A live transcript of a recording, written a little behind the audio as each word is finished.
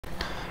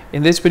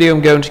In this video,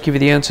 I'm going to give you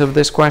the answer of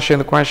this question.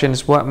 The question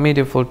is, what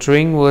medieval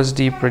drink was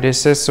the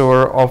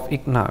predecessor of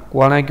eggnog?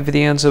 While I give you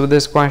the answer of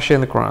this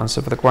question, the correct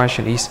answer for the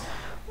question is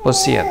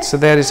Posset. So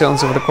that is the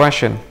answer for the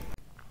question.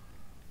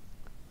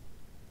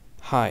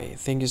 Hi,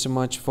 thank you so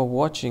much for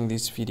watching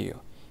this video.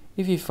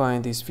 If you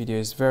find this video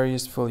is very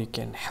useful, you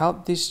can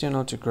help this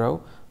channel to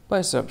grow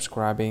by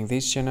subscribing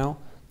this channel.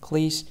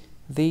 Click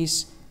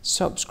this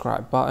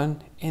subscribe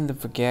button and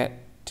don't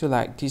forget to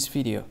like this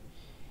video.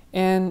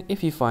 And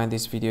if you find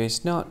this video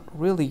is not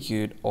really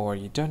good, or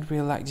you don't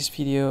really like this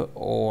video,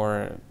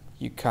 or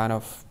you kind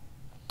of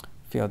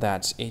feel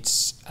that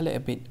it's a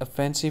little bit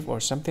offensive or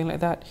something like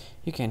that,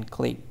 you can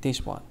click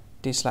this one,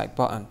 dislike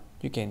button.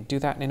 You can do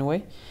that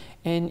anyway.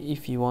 And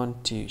if you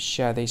want to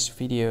share this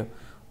video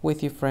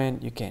with your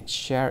friend, you can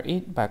share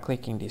it by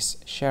clicking this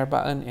share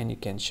button, and you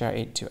can share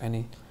it to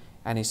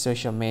any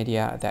social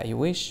media that you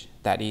wish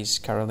that is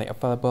currently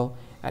available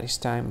at this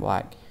time,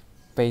 like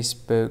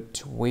Facebook,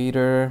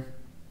 Twitter,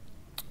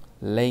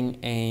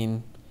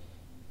 LinkedIn,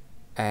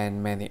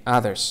 and many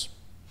others,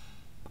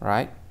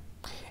 right?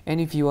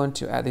 And if you want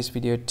to add this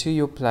video to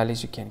your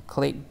playlist, you can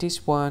click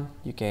this one.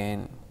 You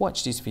can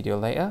watch this video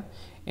later,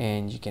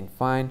 and you can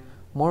find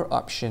more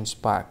options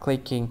by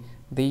clicking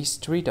these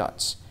three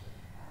dots.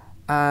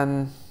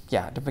 And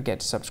yeah, don't forget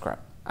to subscribe.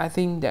 I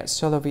think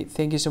that's all of it.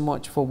 Thank you so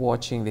much for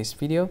watching this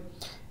video,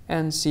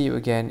 and see you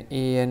again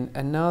in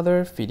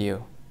another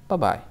video. Bye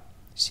bye.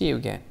 See you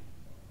again.